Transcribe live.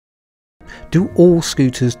Do all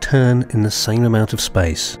scooters turn in the same amount of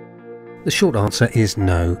space? The short answer is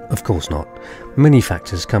no, of course not. Many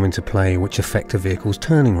factors come into play which affect a vehicle's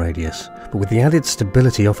turning radius, but with the added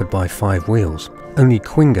stability offered by 5 wheels, only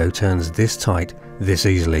Quingo turns this tight, this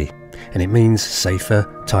easily, and it means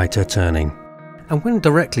safer, tighter turning. And when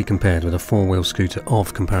directly compared with a 4-wheel scooter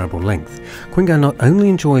of comparable length, Quingo not only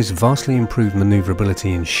enjoys vastly improved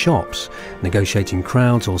manoeuvrability in shops, negotiating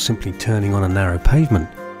crowds or simply turning on a narrow pavement,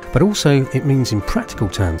 but also it means in practical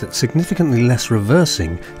terms that significantly less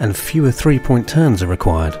reversing and fewer 3-point turns are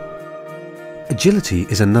required. Agility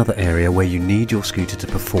is another area where you need your scooter to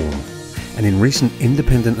perform, and in recent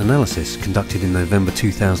independent analysis conducted in November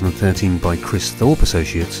 2013 by Chris Thorpe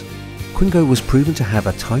Associates, Quingo was proven to have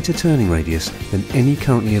a tighter turning radius than any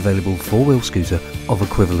currently available 4-wheel scooter of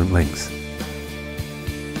equivalent length.